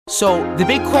So the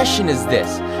big question is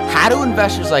this: how do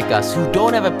investors like us who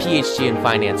don't have a PhD in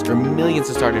finance or millions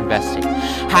to start investing,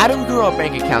 how do we grow our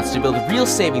bank accounts to build real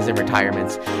savings and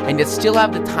retirements and yet still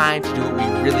have the time to do what we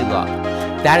really love?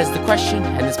 That is the question,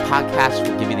 and this podcast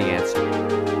will give you the answer.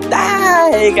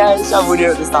 Hey guys, I'm here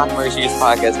with the Stock Market Genius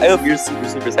podcast. I hope you're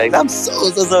super excited. I'm so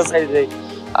excited today.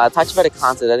 Talking about a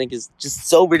concept I think is just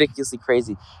so ridiculously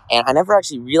crazy, and I never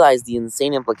actually realized the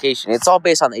insane implication. It's all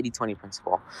based on the 80-20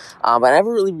 principle, but I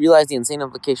never really realized the insane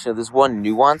implication of this one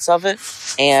nuance of it.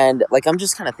 And I'm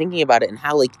just kind of thinking about it and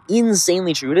how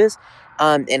insanely true it is,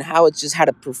 and how it's just had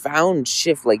a profound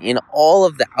shift in all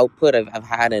of the output I've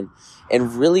had, and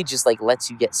really just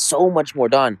lets you get so much more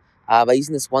done. By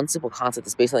using this one simple concept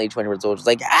that's based on the 80-20 principle, which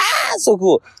is so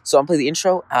cool. So I'm playing the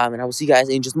intro, and I will see you guys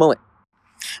in just a moment.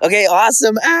 Okay,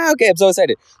 awesome. Okay, I'm so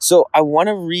excited. So I want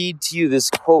to read to you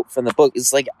this quote from the book.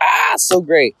 It's so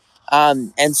great.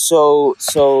 And so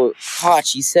Koch,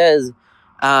 he says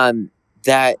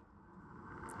that,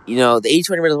 the 80-20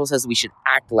 principle says that we should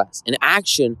act less. And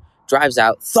action drives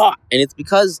out thought. And it's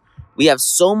because we have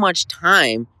so much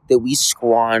time that we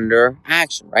squander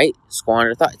action, right?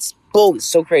 Squander thought. It's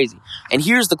so crazy. And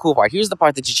here's the cool part. Here's the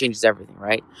part that just changes everything,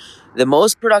 right? The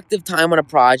most productive time on a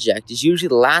project is usually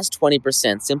the last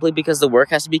 20%, simply because the work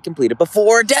has to be completed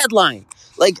before a deadline.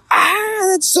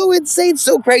 That's so insane,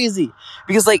 so crazy.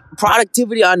 Because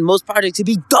productivity on most projects could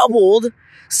be doubled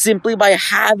simply by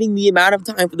having the amount of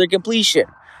time for their completion.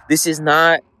 This is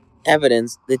not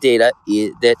evidence that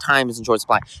that time is in short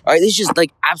supply. All right, this is just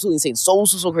absolutely insane,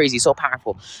 so crazy, so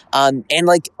powerful. And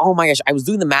oh my gosh, I was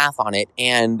doing the math on it,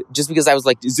 and just because I was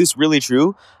is this really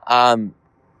true? And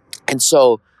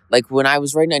so when I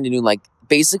was writing 90 Noon,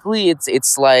 basically it's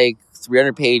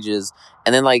 300 pages,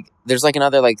 and then there's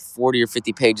another 40 or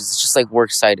 50 pages. It's just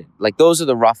works cited. Those are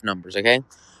the rough numbers, okay?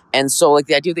 And so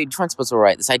the idea of the 80-20 principle,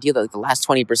 right? This idea that the last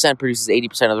 20% produces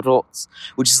 80% of the results,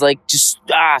 which is just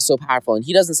so powerful. And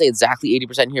he doesn't say exactly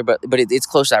 80% here, but it's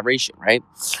close to that ratio, right?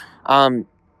 And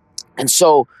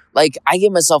so I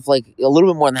give myself a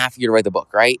little bit more than half a year to write the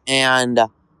book, right? And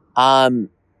at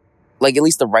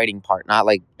least the writing part, not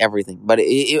everything. But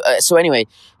so anyway,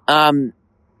 I'm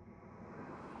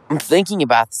thinking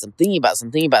about this. And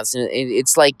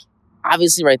it's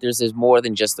obviously, right, there's more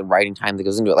than just the writing time that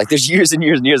goes into it. There's years and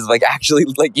years and years of actually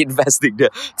investing to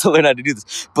learn how to do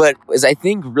this. But as I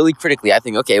think really critically, I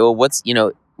think, okay, well, what's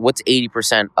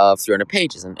 80% of 300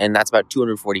 pages? And that's about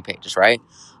 240 pages, right?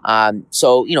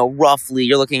 So, roughly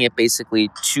you're looking at basically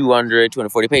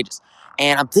 240 pages.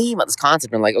 And I'm thinking about this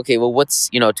concept and okay, well,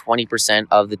 what's, 20%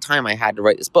 of the time I had to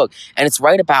write this book? And it's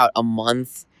right about a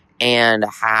month and a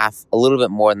half, a little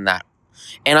bit more than that.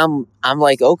 And I'm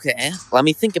okay, let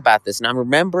me think about this. And I'm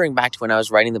remembering back to when I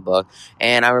was writing the book,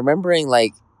 and I'm remembering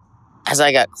as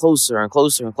I got closer and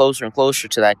closer and closer and closer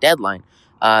to that deadline.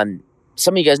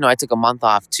 Some of you guys know I took a month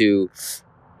off to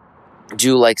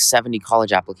do 70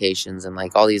 college applications and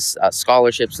all these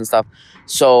scholarships and stuff.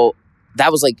 So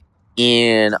that was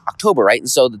in October, right? And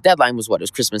so the deadline was what? It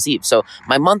was Christmas Eve. So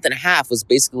my month and a half was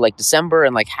basically December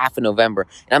and half of November.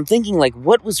 And I'm thinking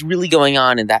what was really going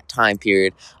on in that time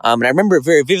period? And I remember it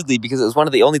very vividly because it was one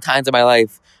of the only times in my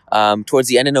life towards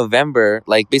the end of November,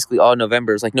 basically all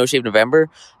November, it was No Shave November.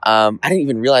 I didn't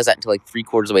even realize that until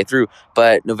 3/4 of the way through.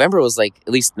 But November was at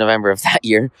least November of that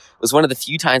year, was one of the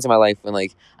few times in my life when I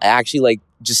actually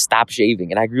just stopped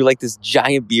shaving, and I grew this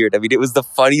giant beard. I mean, it was the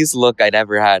funniest look I'd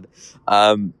ever had.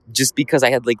 Just because I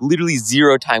had literally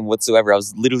zero time whatsoever. I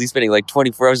was literally spending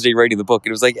 24 hours a day writing the book.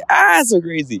 And it was so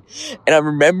crazy. And I'm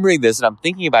remembering this and I'm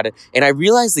thinking about it. And I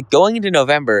realized that going into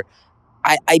November,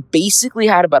 I basically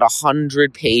had about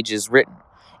 100 pages written.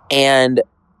 And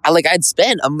I'd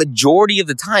spent a majority of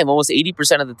the time, almost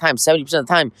 80% of the time, 70% of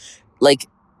the time,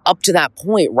 up to that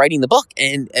point writing the book.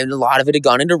 And a lot of it had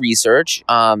gone into research,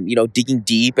 digging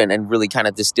deep and really kind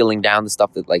of distilling down the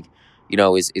stuff that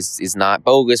is not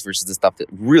bogus versus the stuff that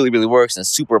really, really works and is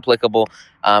super applicable.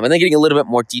 And then getting a little bit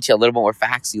more detail, a little bit more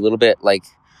factsy, a little bit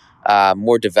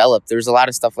more developed. There's a lot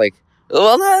of stuff I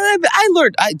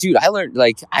learned,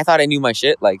 I thought I knew my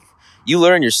shit. You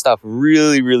learn your stuff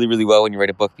really, really, really well when you write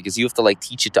a book because you have to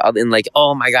teach it to others and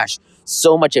oh my gosh,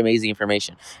 so much amazing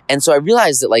information. And so I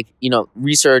realized that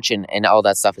research and all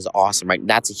that stuff is awesome, right?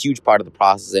 That's a huge part of the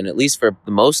process. And at least for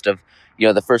the most of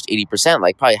the first 80%,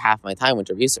 probably half my time went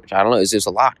to research. I don't know, it was just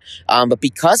a lot. But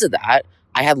because of that,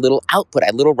 I had little output, I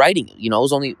had little writing. It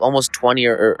was only almost 20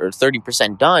 or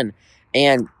 30% done.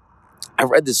 And I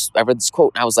read this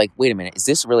quote and I was wait a minute, is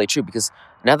this really true? Because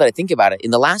now that I think about it, in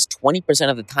the last 20%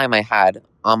 of the time I had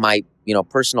on my,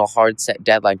 personal hard set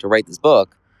deadline to write this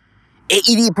book,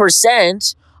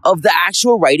 80% of the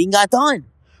actual writing got done.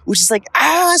 which is like,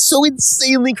 so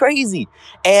insanely crazy.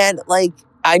 And like,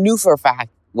 I knew for a fact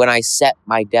when I set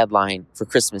my deadline for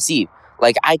Christmas Eve,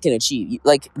 like I can achieve,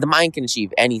 like the mind can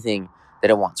achieve anything that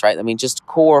it wants, right? I mean, just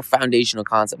core foundational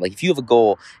concept. Like if you have a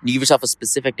goal and you give yourself a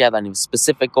specific deadline, a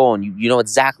specific goal, and you know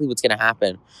exactly what's going to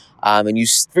happen, and you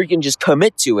freaking just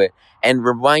commit to it and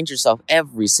remind yourself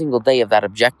every single day of that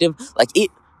objective, like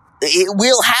it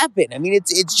will happen. I mean,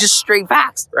 it's just straight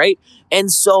facts, right?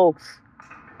 And so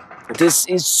this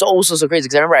is so crazy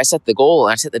because I remember I set the goal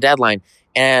and I set the deadline,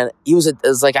 and it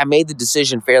was like I made the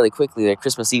decision fairly quickly that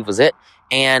Christmas Eve was it.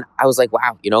 And I was like,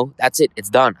 wow, that's it. It's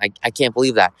done. I can't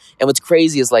believe that. And what's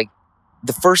crazy is like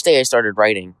the first day I started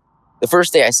writing, the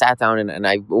first day I sat down and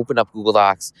I opened up Google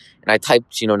Docs and I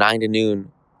typed, 9 to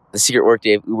noon, the secret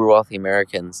workday of uber wealthy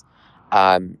Americans,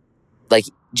 like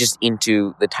just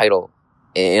into the title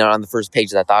and on the first page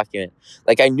of that document.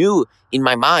 Like I knew in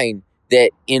my mind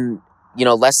that in,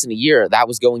 less than a year, that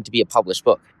was going to be a published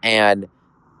book and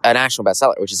a national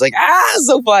bestseller, which is like,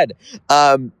 so fun.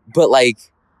 But like,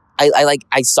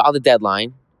 I saw the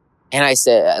deadline and I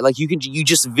said, like, you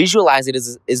just visualize it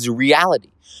as a reality.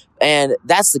 And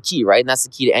that's the key, right? And that's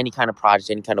the key to any kind of project,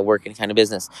 any kind of work, any kind of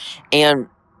business. And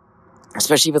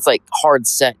especially if it's like hard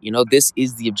set, this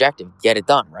is the objective, get it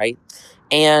done, right?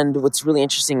 And what's really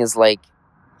interesting is like,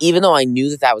 even though I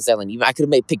knew that was deadline, even I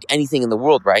could have picked anything in the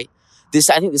world, right?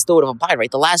 I think this still would have applied,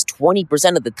 right? The last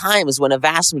 20% of the time is when a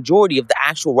vast majority of the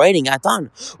actual writing got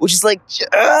done, which is like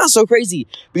so crazy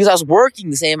because I was working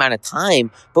the same amount of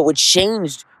time, but what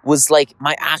changed was like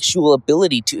my actual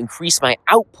ability to increase my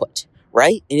output,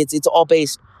 right? And it's all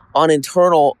based on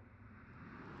internal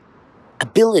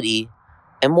ability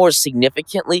and more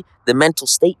significantly, the mental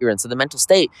state you're in. So the mental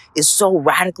state is so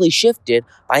radically shifted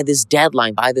by this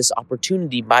deadline, by this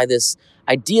opportunity, by this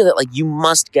idea that like you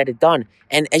must get it done.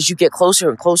 And as you get closer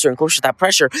and closer and closer to that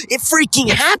pressure, it freaking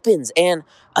happens. And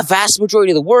a vast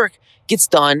majority of the work gets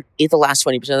done at the last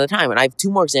 20% of the time. And I have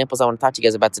 2 more examples I want to talk to you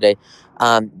guys about today,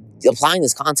 applying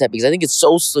this concept because I think it's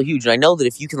so huge. And I know that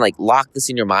if you can like lock this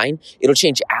in your mind, it'll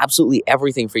change absolutely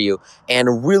everything for you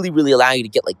and really, really allow you to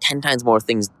get like 10 times more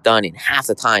things done in half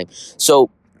the time. So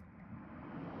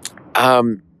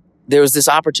there was this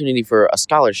opportunity for a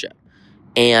scholarship,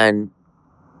 and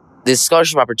this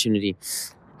scholarship opportunity,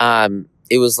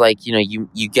 it was like,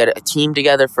 you get a team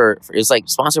together it was like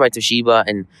sponsored by Toshiba,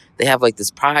 and they have like this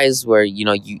prize where,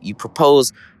 you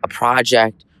propose a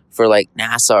project for like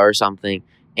NASA or something.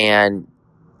 And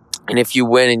if you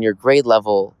win in your grade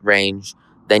level range,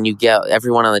 then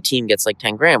everyone on the team gets like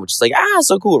 10 grand, which is like,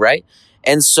 so cool. Right.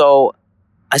 And so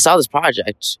I saw this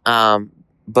project,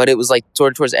 but it was like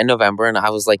towards the end of November. And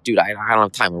I was like, dude, I don't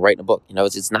have time. I'm writing a book,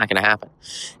 it's not going to happen.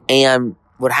 And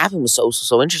what happened was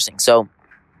so interesting. So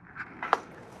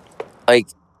like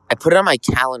I put it on my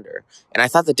calendar and I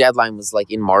thought the deadline was like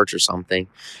in March or something.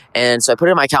 And so I put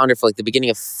it on my calendar for like the beginning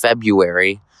of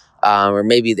February, or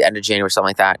maybe the end of January or something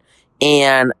like that.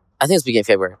 And I think it's beginning of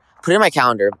February. Put it in my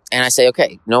calendar and I say,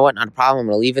 okay, you know what? Not a problem. I'm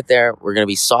going to leave it there. We're going to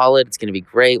be solid. It's going to be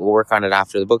great. We'll work on it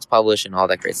after the book's published and all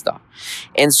that great stuff.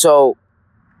 And so,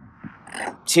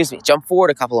 jump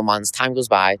forward a couple of months. Time goes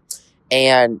by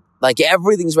and like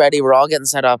everything's ready. We're all getting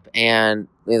set up and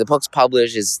the book's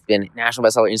published. It's been national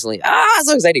bestseller instantly.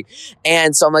 So exciting.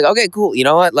 And so I'm like, okay, cool. You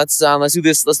know what? Let's do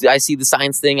this. I see the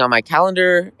science thing on my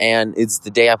calendar and it's the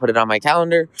day I put it on my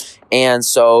calendar. And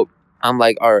so I'm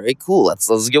like, all right, cool.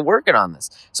 Let's get working on this.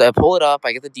 So I pull it up,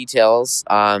 I get the details.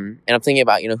 And I'm thinking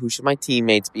about, who should my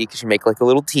teammates be? Because you make like a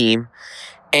little team.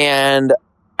 And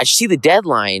I see the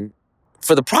deadline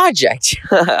for the project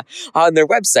on their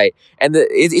website. And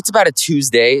it's about a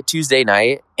Tuesday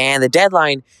night. And the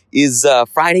deadline is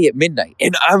Friday at midnight.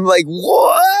 And I'm like,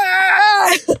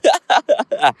 what?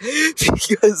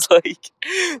 Because like,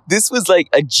 this was like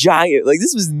a giant, like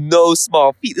this was no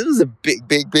small feat. This was a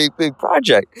big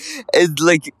project. And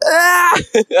like,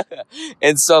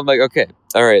 and so I'm like, okay,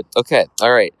 all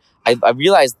right. I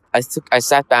realized I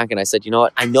sat back and I said, you know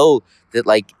what? I know that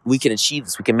like we can achieve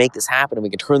this, we can make this happen, and we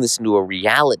can turn this into a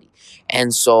reality.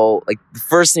 And so like the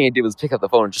first thing I did was pick up the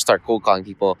phone and just start cold calling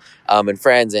people, and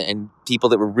friends and people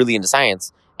that were really into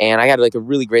science. And I had like a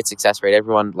really great success rate.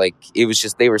 Everyone, like, it was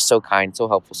just, they were so kind, so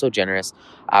helpful, so generous,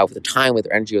 with their time, with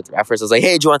their energy, with their efforts. I was like,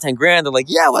 hey, do you want 10 grand? They're like,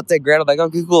 yeah, I want 10 grand. I'm like,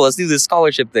 okay, cool. Let's do this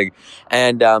scholarship thing.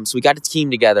 And so we got a team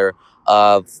together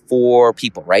of 4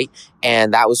 people, right?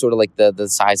 And that was sort of like the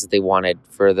size that they wanted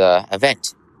for the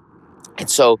event. And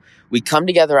so we come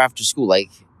together after school, like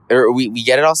we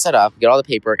get it all set up, we get all the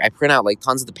paperwork. I print out like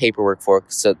tons of the paperwork for it,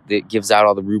 so it gives out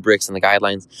all the rubrics and the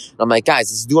guidelines. And I'm like, guys,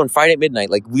 this is due on Friday at midnight.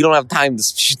 Like, we don't have time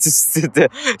to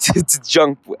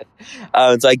junk with.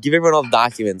 So I give everyone all the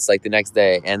documents like the next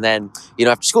day, and then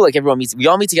after school, like everyone meets, we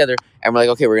all meet together, and we're like,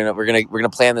 okay, we're gonna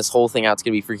plan this whole thing out. It's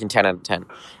gonna be freaking 10 out of 10.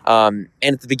 And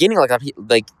at the beginning, like a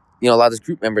lot of those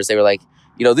group members, they were like,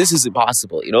 this is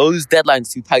impossible. This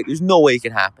deadline's too tight. There's no way it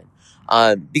can happen.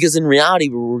 Because in reality,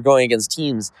 we were going against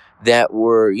teams that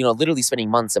were, literally spending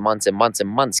months and months and months and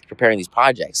months preparing these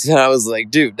projects. And I was like,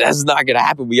 dude, that's not going to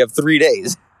happen. We have 3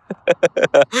 days.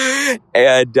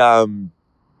 And,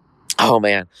 oh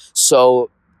man.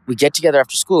 So we get together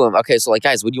after school. And okay, so like,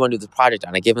 guys, what do you want to do this project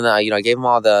on? I gave them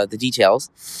all the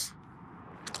details.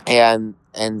 And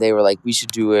they were like, we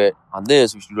should do it on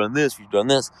this. We should do it on this. We should do it on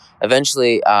this.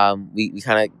 Eventually, we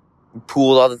kind of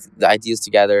pooled all the ideas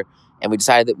together. And we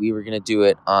decided that we were going to do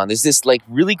it on, there's this like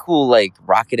really cool like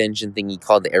rocket engine thingy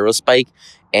called the Aerospike.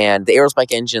 And the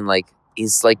Aerospike engine like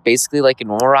is like basically like a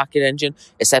normal rocket engine,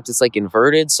 except it's like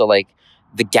inverted. So like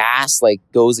the gas like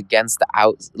goes against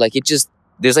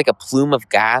there's like a plume of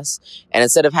gas. And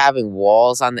instead of having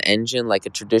walls on the engine like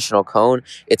a traditional cone,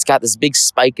 it's got this big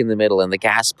spike in the middle, and the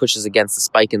gas pushes against the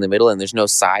spike in the middle, and there's no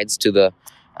sides to the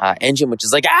engine, which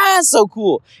is like, so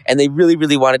cool. And they really,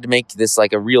 really wanted to make this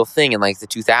like a real thing in like the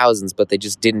 2000s, but they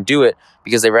just didn't do it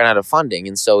because they ran out of funding.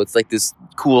 And so it's like this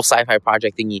cool sci-fi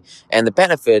project thingy. And the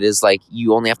benefit is like,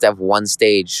 you only have to have one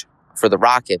stage for the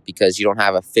rocket because you don't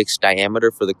have a fixed diameter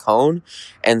for the cone.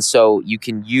 And so you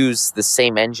can use the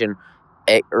same engine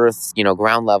at Earth,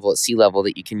 ground level, at sea level,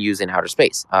 that you can use in outer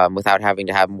space without having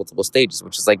to have multiple stages,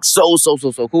 which is like so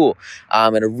cool.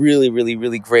 And a really, really,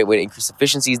 really great way to increase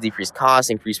efficiencies, decrease costs,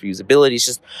 increase reusability. It's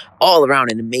just all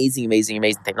around an amazing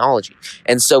technology.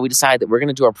 And so we decided that we're going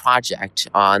to do our project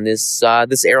on this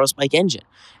Aerospike engine.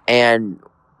 And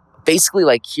basically,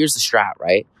 like, here's the strat,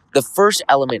 right? The first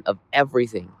element of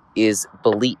everything is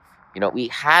belief. We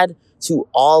had to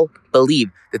all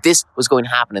believe that this was going to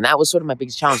happen. And that was sort of my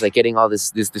biggest challenge, like getting all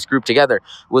this group together,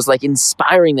 was like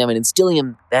inspiring them and instilling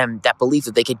in them that belief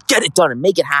that they could get it done and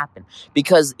make it happen.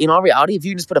 Because in all reality, if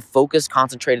you just put a focused,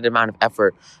 concentrated amount of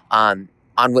effort on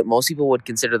what most people would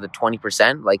consider the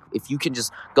 20%, like if you can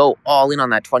just go all in on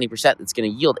that 20%, that's going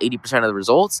to yield 80% of the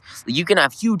results, you can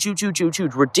have huge,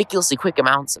 ridiculously quick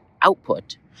amounts of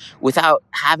output without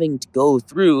having to go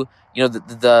through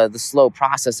the slow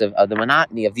process of the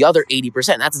monotony of the other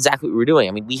 80%. That's exactly what we were doing.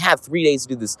 I mean, we had 3 days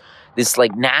to do this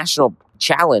like national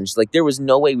challenge. Like, there was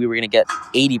no way we were going to get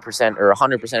 80% or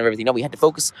 100% of everything. No, we had to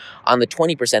focus on the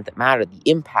 20% that mattered, the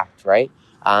impact, right?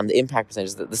 The impact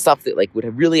percentage, the stuff that like would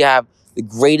really have the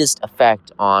greatest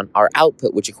effect on our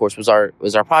output, which of course was our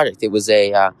project. It was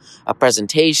a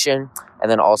presentation, and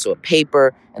then also a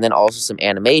paper, and then also some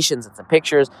animations and some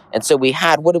pictures. And so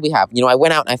what did we have? I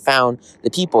went out and I found the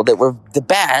people that were the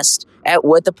best at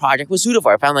what the project was suited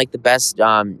for. I found like the best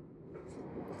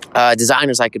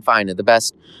designers I could find, the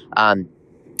best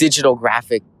digital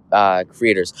graphic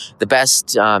creators, the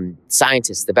best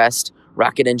scientists, the best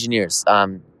rocket engineers,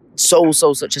 just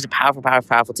a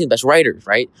powerful team, best writers,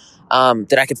 right?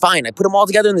 That I could find. I put them all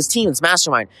together in this team, this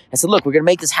mastermind. I said, look, we're going to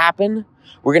make this happen.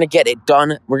 We're going to get it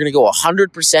done. We're going to go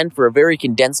 100% for a very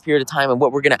condensed period of time. And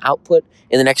what we're going to output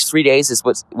in the next 3 days is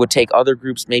what would take other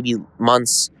groups maybe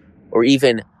months or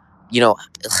even,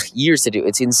 years to do.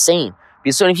 It's insane.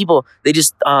 Because so many people, they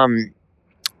just,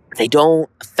 they don't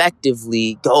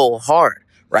effectively go hard,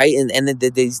 right? And then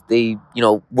they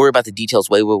worry about the details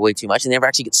way too much, and they never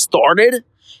actually get started.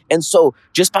 And so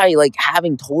just by like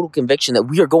having total conviction that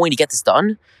we are going to get this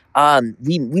done,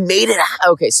 we made it.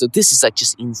 Okay, so this is like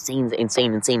just insane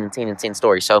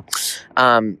story. So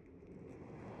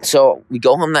we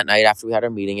go home that night after we had our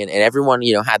meeting, and everyone,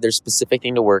 had their specific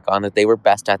thing to work on that they were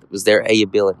best at. That was their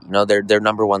ability, their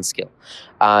number one skill.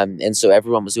 And so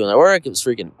everyone was doing their work. It was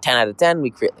freaking 10 out of 10. We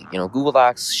create Google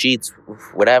Docs, Sheets,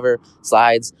 whatever,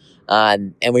 slides.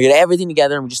 And we get everything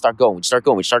together, and we just start going.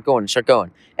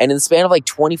 And in the span of like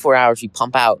 24 hours, we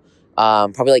pump out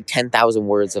probably like 10,000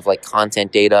 words of like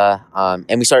content data.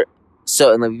 And we start.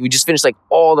 And we just finished like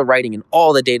all the writing and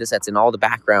all the data sets and all the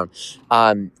background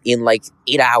in like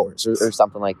 8 hours or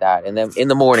something like that. And then in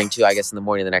the morning too, I guess in the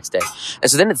morning of the next day. And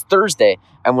so then it's Thursday,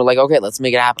 and we're like, okay, let's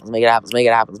make it happen.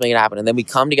 And then we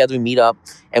come together, we meet up,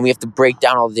 and we have to break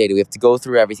down all the data. We have to go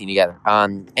through everything together.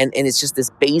 And it's just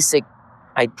this basic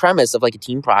premise of like a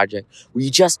team project where you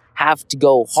just have to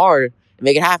go hard and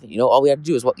make it happen. All we have to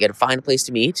do is you got to find a place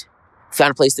to meet.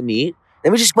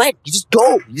 Then we just went. You just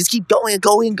go. You just keep going and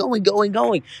going and going and going and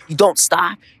going. You don't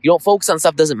stop. You don't focus on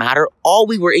stuff that doesn't matter. All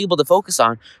we were able to focus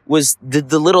on was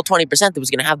the little 20% that was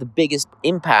going to have the biggest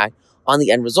impact on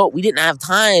the end result. We didn't have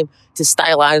time to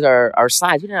stylize our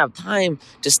slides. We didn't have time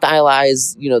to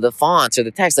stylize, the fonts or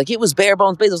the text. Like, it was bare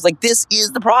bones based. It was like, this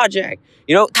is the project,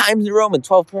 Times New Roman,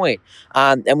 12 point.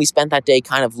 And we spent that day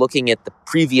kind of looking at the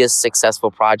previous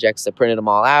successful projects that printed them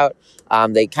all out.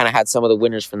 They kind of had some of the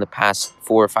winners from the past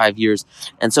 4 or 5 years.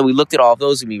 And so we looked at all of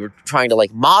those and we were trying to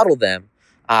model them,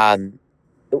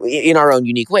 in our own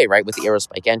unique way, right? With the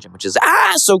Aerospike engine, which is,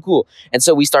 so cool. And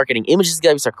so we start getting images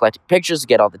together. We start collecting pictures,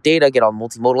 get all the data, get all the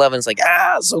multimodal evidence,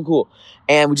 so cool.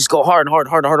 And we just go hard.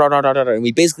 And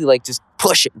we basically just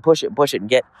push it and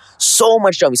get so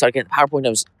much done. We started getting the PowerPoint done. It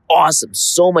was awesome.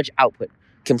 So much output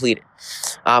completed.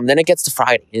 Then it gets to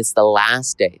Friday. And it's the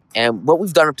last day. And what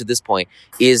we've done up to this point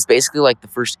is basically the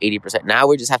first 80%. Now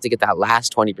we just have to get that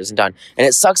last 20% done. And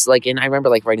it sucks. And I remember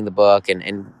writing the book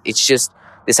and it's just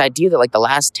this idea that the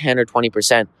last 10 or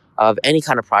 20% of any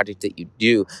kind of project that you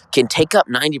do can take up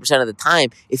 90% of the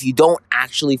time if you don't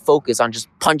actually focus on just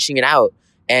punching it out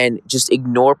and just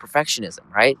ignore perfectionism,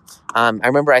 right? I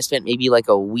remember I spent maybe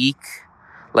a week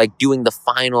doing the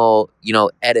final,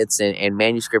 edits and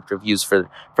manuscript reviews for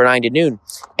 9 to Noon.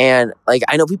 And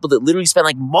I know people that literally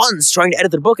spend months trying to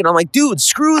edit their book. And I'm like, dude,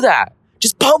 screw that.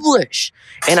 Just publish.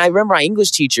 And I remember my English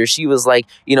teacher, she was like,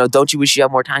 don't you wish you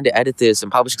had more time to edit this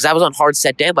and publish? Because I was on hard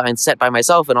set deadlines set by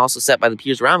myself and also set by the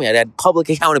peers around me. I had public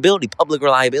accountability, public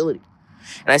reliability.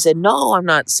 And I said, no, I'm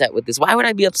not set with this. Why would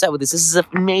I be upset with this? This is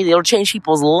amazing. It'll change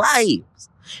people's lives.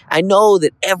 I know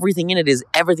that everything in it is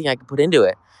everything I can put into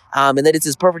it. And that it's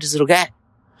as perfect as it'll get.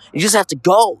 You just have to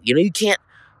go. You can't,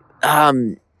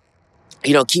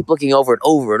 keep looking over and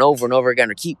over and over and over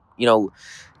again or keep,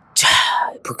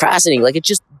 procrastinating. It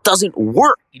just doesn't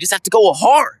work. You just have to go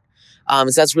hard.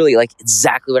 So that's really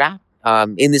exactly what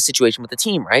happened in this situation with the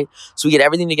team, right? So we get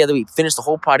everything together. We finish the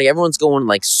whole project. Everyone's going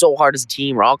so hard as a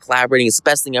team. We're all collaborating. It's the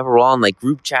best thing ever. We're all on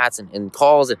group chats and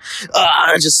calls and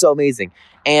it's just so amazing.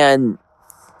 And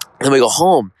then we go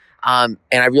home. And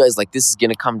I realized this is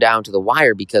going to come down to the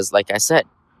wire because I said,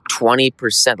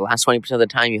 20%, the last 20% of the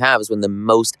time you have is when the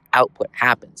most output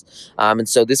happens. And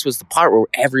so this was the part where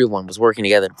everyone was working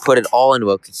together to put it all into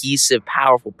a cohesive,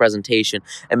 powerful presentation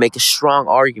and make a strong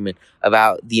argument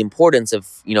about the importance of,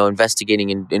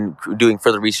 investigating and doing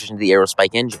further research into the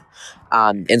Aerospike engine.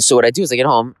 And so what I do is I get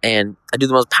home and I do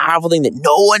the most powerful thing that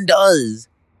no one does,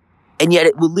 and yet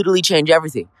it will literally change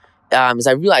everything. Is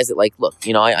I realize that look,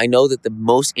 I know that the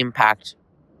most impactful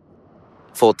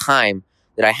time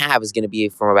that I have is going to be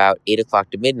from about 8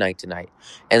 o'clock to midnight tonight.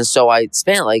 And so I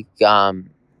spent I think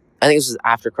this was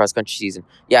after cross country season.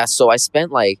 Yeah. So I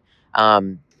spent 4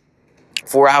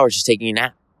 hours just taking a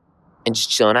nap and just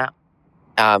chilling out.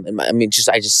 I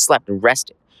just slept and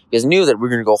rested because I knew that we were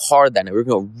going to go hard that night. We were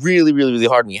going to go really, really, really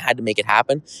hard and we had to make it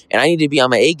happen. And I needed to be on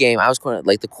my A game. I was going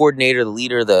to the coordinator, the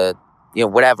leader, the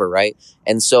whatever, right?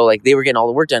 And so they were getting all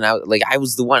the work done. I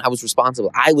was the one, I was responsible.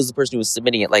 I was the person who was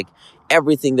submitting it.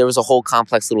 Everything, there was a whole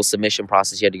complex little submission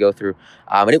process you had to go through.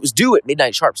 And it was due at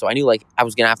midnight sharp. So I knew I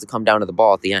was going to have to come down to the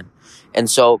ball at the end. And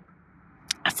so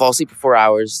I fall asleep for 4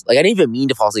 hours. I didn't even mean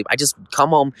to fall asleep. I just come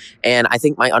home and I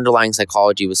think my underlying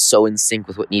psychology was so in sync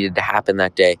with what needed to happen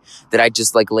that day that I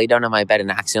just lay down on my bed and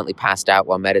accidentally passed out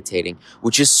while meditating,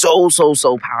 which is so, so,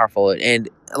 so powerful. And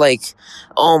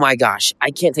oh my gosh, I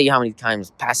can't tell you how many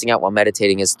times passing out while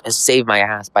meditating has saved my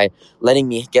ass by letting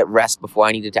me get rest before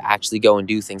I needed to actually go and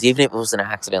do things. Even if it was an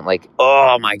accident,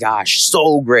 oh my gosh,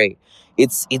 so great.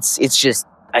 It's just,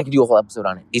 I could do a whole episode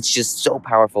on it. It's just so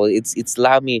powerful. It's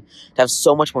allowed me to have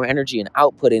so much more energy and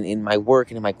output in my work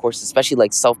and in my courses, especially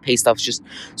self-paced stuff. It's just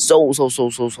so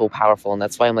powerful. And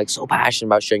that's why I'm so passionate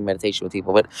about sharing meditation with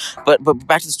people. But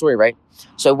back to the story, right?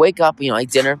 So I wake up, I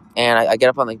eat dinner and I get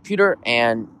up on the computer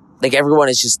and everyone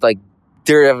is just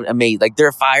they're amazed. There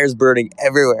are fires burning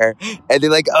everywhere. And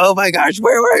they're oh my gosh,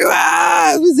 where were you?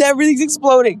 Everything's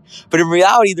exploding. But in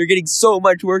reality, they're getting so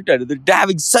much work done. They're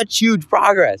having such huge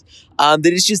progress that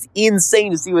it's just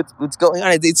insane to see what's going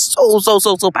on. It's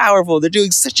so powerful. They're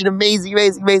doing such an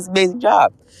amazing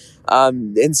job.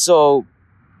 And so,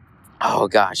 oh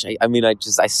gosh,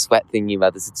 I sweat thinking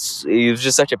about this. It was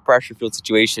just such a pressure-filled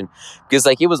situation because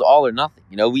it was all or nothing.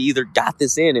 We either got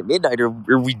this in at midnight or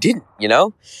we didn't.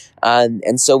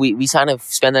 And so we kind of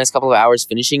spend the next couple of hours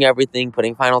finishing everything,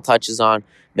 putting final touches on,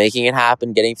 making it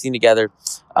happen, getting everything together.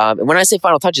 And when I say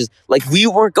final touches, like we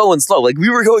weren't going slow, like we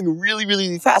were going really, really,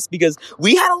 really fast because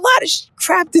we had a lot of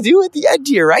crap to do at the end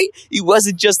here, right? It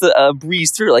wasn't just a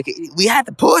breeze through. Like we had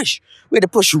to push. We had to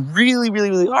push really, really,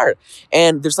 really hard.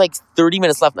 And there's like 30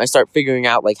 minutes left, and I start figuring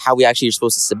out like how we actually are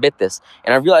supposed to submit this.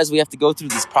 And I realized we have to go through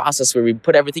this process where we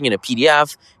put everything in a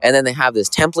PDF, and then they have this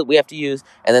template we have to use,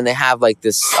 and then they have like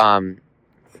this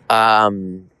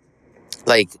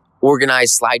like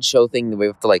organized slideshow thing that we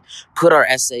have to like put our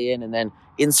essay in and then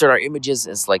insert our images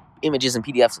as like images and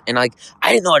PDFs. And like,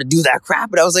 I didn't know how to do that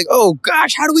crap, but I was like, oh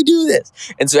gosh, how do we do this?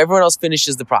 And so everyone else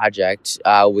finishes the project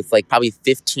with like probably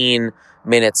 15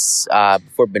 minutes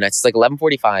before midnight. It's like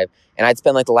 11:45. And I'd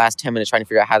spend like the last 10 minutes trying to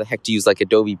figure out how the heck to use like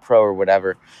Adobe Pro or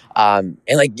whatever. And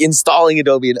like installing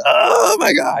Adobe, and oh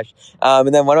my gosh.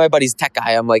 And then one of my buddies, tech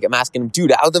guy, I'm asking him,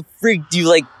 dude, how the freak do you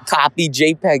like copy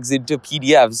JPEGs into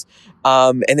PDFs?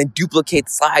 And then duplicate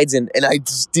slides, and I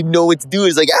just didn't know what to do.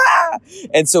 It's like,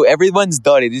 And so everyone's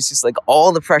done it. It's just like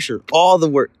all the pressure, all the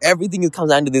work, everything that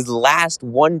comes down to this last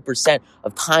 1%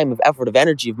 of time, of effort, of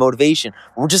energy, of motivation.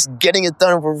 We're just getting it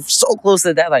done. We're so close to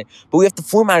the deadline, but we have to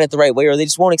format it the right way or they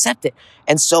just won't accept it.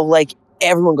 And so like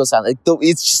everyone goes out. Like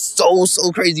it's just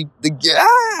so crazy.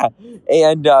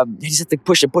 And you just have to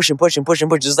push.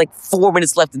 There's like 4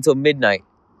 minutes left until midnight.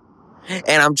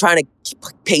 And I'm trying to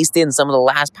paste in some of the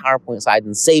last PowerPoint slides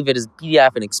and save it as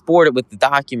PDF and export it with the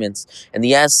documents and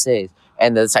the essays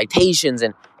and the citations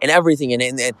and everything.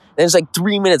 And there's like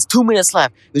 2 minutes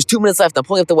left. There's 2 minutes left. I'm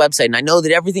pulling up the website and I know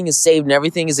that everything is saved and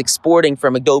everything is exporting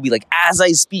from Adobe like as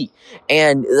I speak.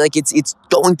 And like it's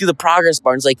going through the progress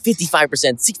bar. And it's like 55%,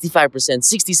 65%,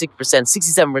 66%,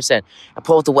 67%. I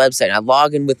pull up the website and I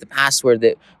log in with the password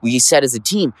that we set as a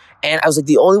team. And I was like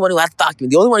the only one who had the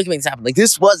document, the only one who can make this happen. Like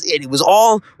this was it. It was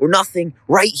all or nothing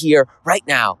right here, right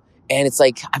now. And it's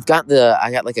like, I got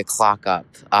like a clock up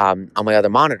on my other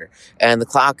monitor. And the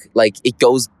clock, like, it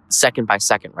goes second by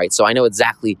second, right? So I know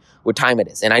exactly what time it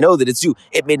is. And I know that it's due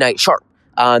at midnight sharp.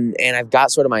 And I've got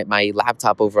sort of my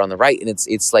laptop over on the right. And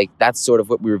it's like, that's sort of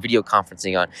what we were video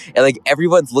conferencing on. And like,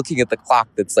 everyone's looking at the clock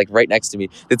that's like right next to me,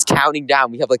 that's counting down.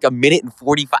 We have like 1 minute and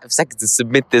 45 seconds to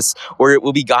submit this, or it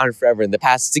will be gone forever. And the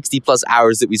past 60 plus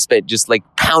hours that we spent just like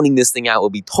pounding this thing out will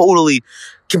be totally,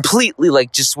 completely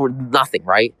like just for nothing,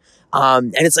 right?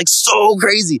 And it's like so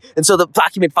crazy. And so the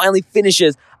document finally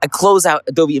finishes. I close out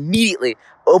Adobe immediately,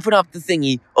 open up the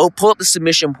thingy, pull up the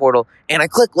submission portal, and I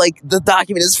click like the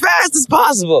document as fast as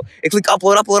possible. I click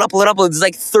upload. There's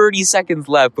like 30 seconds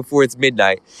left before it's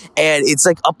midnight. And it's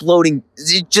like uploading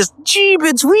just wee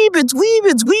bits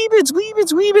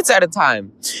at a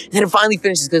time. And then it finally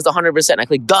finishes because it's 100%. I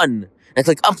click done. And I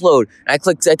click upload. And I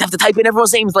have to type in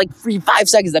everyone's names like 5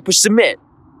 seconds. I push submit.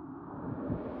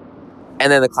 And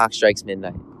then the clock strikes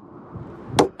midnight.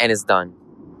 And it's done.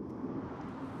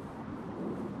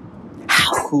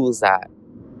 How cool is that?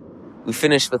 We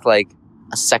finished with like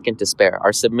a second to spare.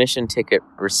 Our submission ticket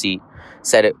receipt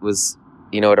said it was,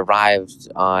 it arrived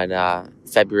on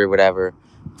February, whatever,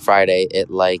 Friday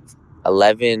at like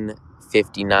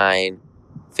 11:59,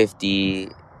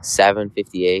 57,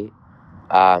 58,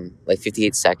 like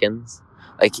 58 seconds.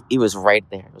 Like it was right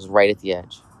there. It was right at the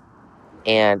edge.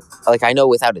 And like I know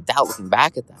without a doubt, looking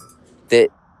back at that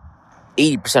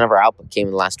 80% of our output came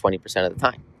in the last 20% of the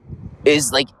time. It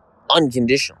is like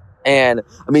unconditional. And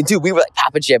I mean, dude, we were like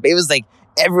Papa Chip. It was like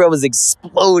everyone was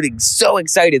exploding, so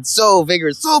excited, so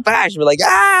vigorous, so passionate. We're like,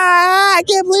 I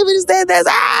can't believe we just did this.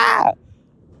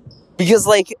 Because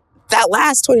like that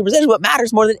last 20% is what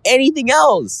matters more than anything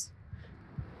else.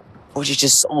 Which is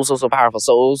just so powerful,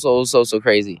 so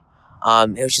crazy.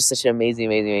 It was just such an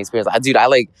amazing experience. Dude, I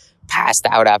like passed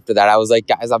out after that. I was like,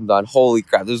 guys, I'm done. Holy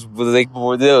crap. This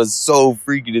was so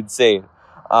freaking insane.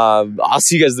 I'll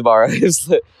see you guys tomorrow. I guess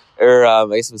it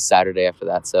was Saturday after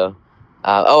that. So,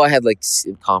 I had like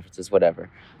conferences, whatever.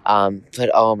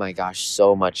 But oh my gosh,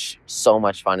 so much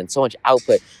fun and so much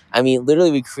output. I mean,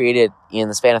 literally we created in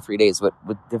the span of 3 days what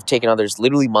would have taken others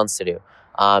literally months to do.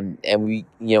 And we,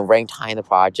 ranked high in the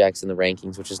projects and the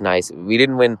rankings, which is nice. We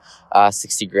didn't win,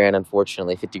 60 grand,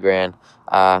 unfortunately, 50 grand.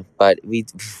 But we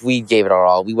gave it our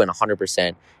all. We went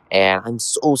 100%. And I'm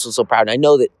so proud. And I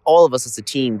know that all of us as a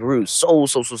team grew so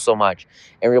much.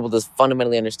 And we're able to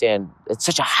fundamentally understand at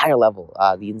such a higher level,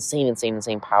 the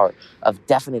insane power of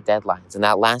definite deadlines and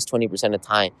that last 20% of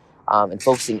time, and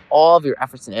focusing all of your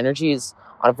efforts and energies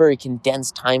on a very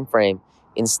condensed time frame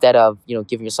instead of,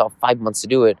 giving yourself 5 months to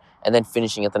do it and then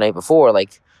finishing it the night before.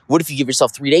 Like, what if you give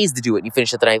yourself 3 days to do it and you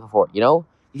finish it the night before, You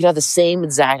can have the same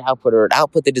exact output or an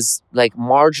output that is like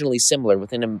marginally similar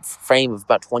within a frame of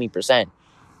about 20%.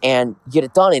 And get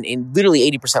it done in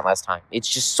literally 80% less time. It's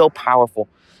just so powerful.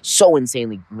 so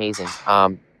insanely amazing.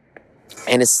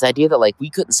 And it's this idea that like we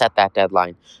couldn't set that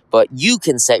deadline, but you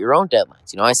can set your own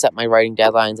deadlines. I set my writing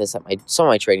deadlines. I set some of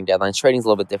my trading deadlines. Trading's a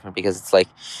little bit different because it's like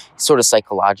sort of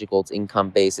psychological. It's income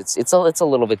based. It's a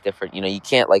little bit different. You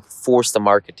can't like force the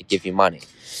market to give you money.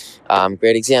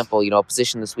 Great example. A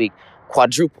position this week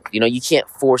quadruple. You can't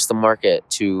force the market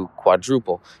to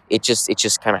quadruple. It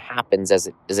just kind of happens as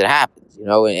it happens.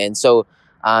 And so.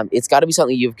 It's got to be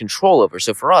something you have control over.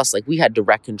 So for us, like we had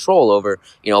direct control over,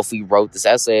 if we wrote this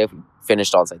essay, if we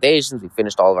finished all the citations, we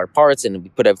finished all of our parts, and we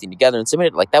put everything together and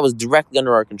submitted. Like that was directly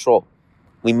under our control.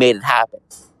 We made it happen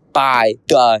by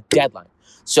the deadline.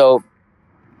 So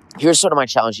here's sort of my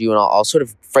challenge to you, and I'll sort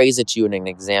of phrase it to you in an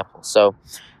example. So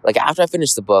like after I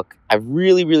finished the book, I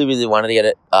really, really, really wanted to get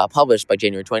it published by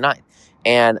January 29th.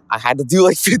 And I had to do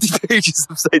like 50 pages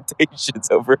of citations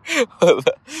over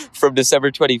from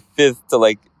December 25th to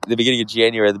like the beginning of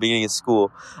January, the beginning of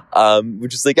school,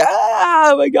 which is like,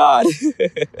 oh my God.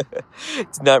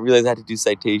 Did not realize I had to do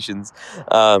citations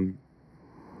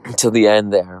until the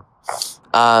end there.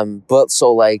 But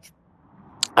so like,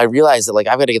 I realized that like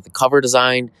I've got to get the cover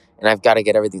designed and I've got to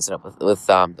get everything set up with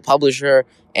the publisher.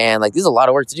 And like, there's a lot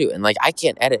of work to do. And like, I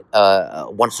can't edit a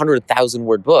 100,000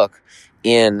 word book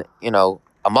in,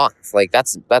 a month. Like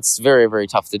that's very, very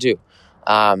tough to do.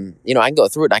 I can go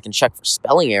through it and I can check for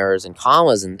spelling errors and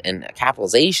commas and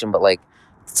capitalization, but like,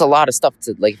 it's a lot of stuff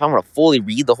to like, if I want to fully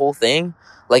read the whole thing,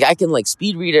 like I can like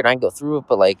speed read it and I can go through it,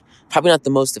 but like probably not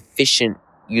the most efficient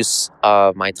use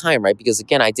of my time, right? Because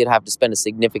again, I did have to spend a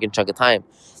significant chunk of time,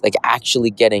 like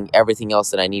actually getting everything else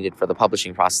that I needed for the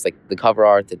publishing process, like the cover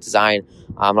art, the design,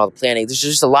 and all the planning. There's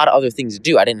just a lot of other things to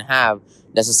do. I didn't have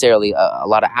necessarily a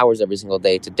lot of hours every single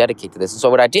day to dedicate to this. And so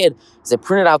what I did is I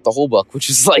printed out the whole book, which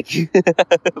is like,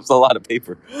 it was a lot of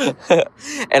paper.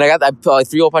 And I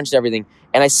 3 hole punched everything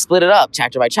and I split it up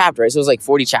chapter by chapter. Right? So it was like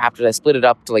 40 chapters. I split it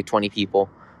up to like 20 people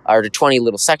or to 20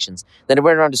 little sections. Then I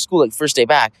went around to school like first day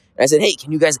back and I said, hey,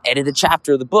 can you guys edit a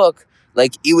chapter of the book?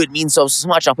 Like it would mean so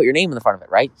much. I'll put your name in the front of it.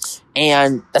 Right.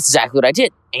 And that's exactly what I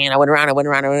did. And I went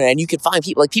around and you could find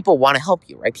people, like people want to help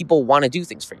you, right? People want to do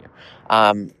things for you.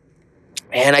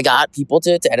 And I got people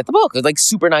to edit the book. They're like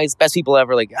super nice, best people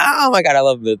ever. Like, oh my God, I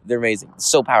love them. They're amazing. It's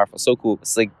so powerful, so cool.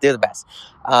 It's like, they're the best.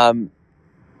 And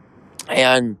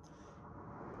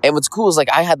what's cool is like,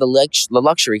 I had the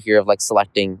luxury here of like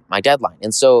selecting my deadline.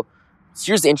 And so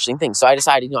here's the interesting thing. So I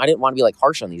decided, I didn't want to be like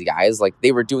harsh on these guys. Like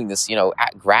they were doing this,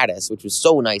 at gratis, which was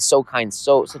so nice, so kind,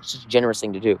 such a generous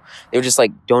thing to do. They were just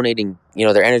like donating,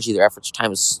 their energy, their efforts, their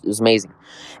time. It was amazing.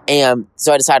 And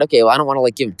so I decided, okay, well, I don't want to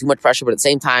like give them too much pressure, but at the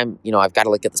same time, I've got to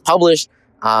like get this published.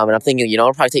 And I'm thinking,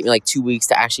 it'll probably take me like 2 weeks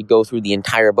to actually go through the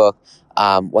entire book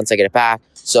once I get it back.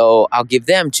 So I'll give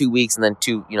them 2 weeks and then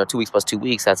 2 weeks plus 2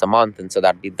 weeks, that's a month. And so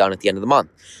that'd be done at the end of the month.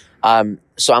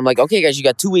 So I'm like, okay, guys, you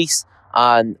got 2 weeks.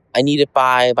 I need it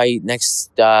by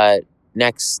next Friday,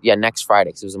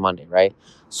 because it was a Monday, right?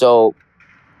 So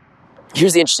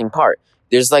here's the interesting part.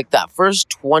 There's like that first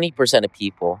 20% of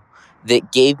people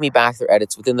that gave me back their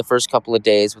edits within the first couple of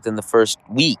days, within the first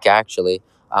week, actually.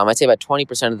 I'd say about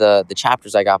 20% of the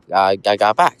chapters I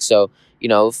got back. So,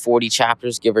 40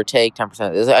 chapters, give or take,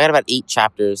 10%. I got about 8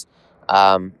 chapters,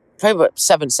 probably about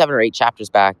seven or 8 chapters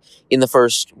back in the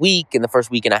first week and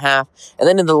a half. And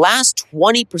then in the last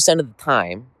 20% of the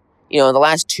time, in the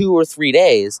last 2 or 3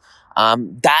 days,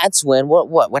 that's when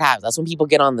what happens? That's when people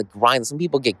get on the grind. That's when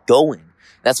people get going.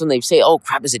 That's when they say, oh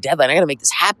crap, there's a deadline. I got to make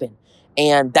this happen.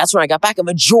 And that's when I got back a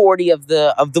majority of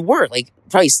the work. Like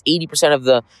probably 80% of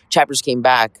the chapters came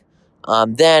back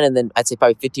then, and then I'd say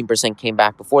probably 15% came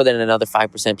back before then, and another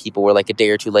 5% people were like a day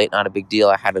or two late, not a big deal.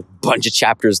 I had a bunch of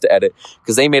chapters to edit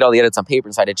because they made all the edits on paper,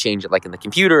 and so I had to change it like in the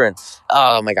computer, and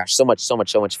oh my gosh, so much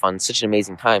fun, such an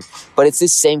amazing time. But it's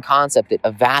this same concept that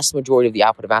a vast majority of the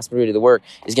output, a vast majority of the work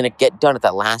is going to get done at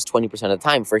that last 20% of the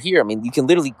time. For here, I mean, you can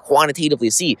literally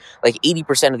quantitatively see like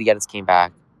 80% of the edits came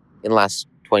back in the last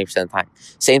 20% of the time.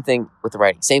 Same thing with the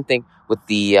writing. Same thing with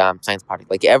the science project.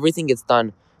 Like everything gets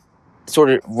done sort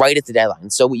of right at the deadline.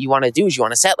 So what you want to do is you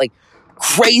want to set like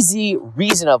crazy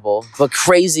reasonable, but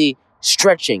crazy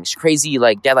stretching, crazy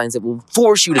like deadlines that will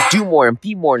force you to do more and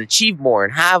be more and achieve more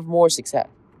and have more success.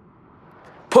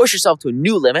 Push yourself to a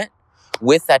new limit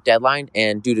with that deadline,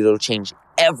 and dude, it'll change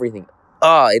everything.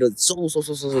 It's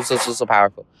so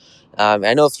powerful.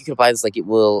 I know if you can apply this, like it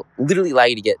will literally allow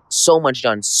you to get so much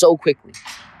done so quickly.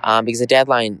 Because the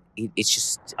deadline, it's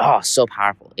just, so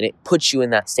powerful. And it puts you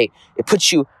in that state. It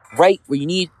puts you right where you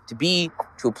need to be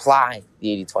to apply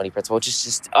the 80-20 principle, which is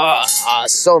just,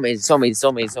 so amazing. So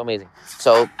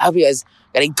I hope you guys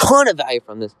got a ton of value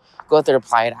from this. Go out there and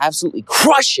apply it. Absolutely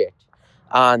crush it.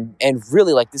 And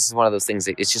really, like, this is one of those things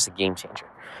that it's just a game changer.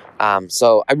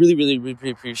 So I really, really,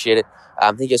 really appreciate it.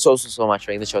 Thank you so much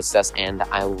for making the show a success, and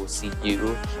I will see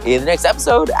you in the next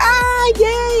episode.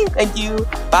 Yay! Thank you.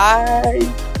 Bye.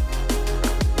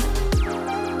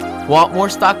 Want more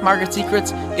stock market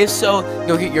secrets? If so,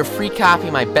 go get your free copy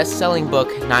of my best-selling book,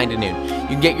 9 to Noon. You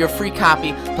can get your free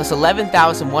copy plus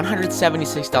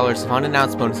 $11,176 of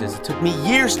unannounced bonuses it took me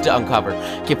years to uncover,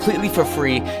 completely for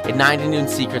free at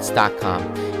 9toNoonSecrets.com.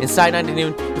 Inside 9 to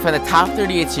Noon, you'll find the top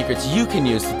 38 secrets you can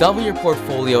use to double your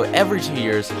portfolio every 2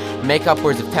 years and make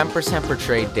upwards of 10% per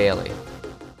trade daily.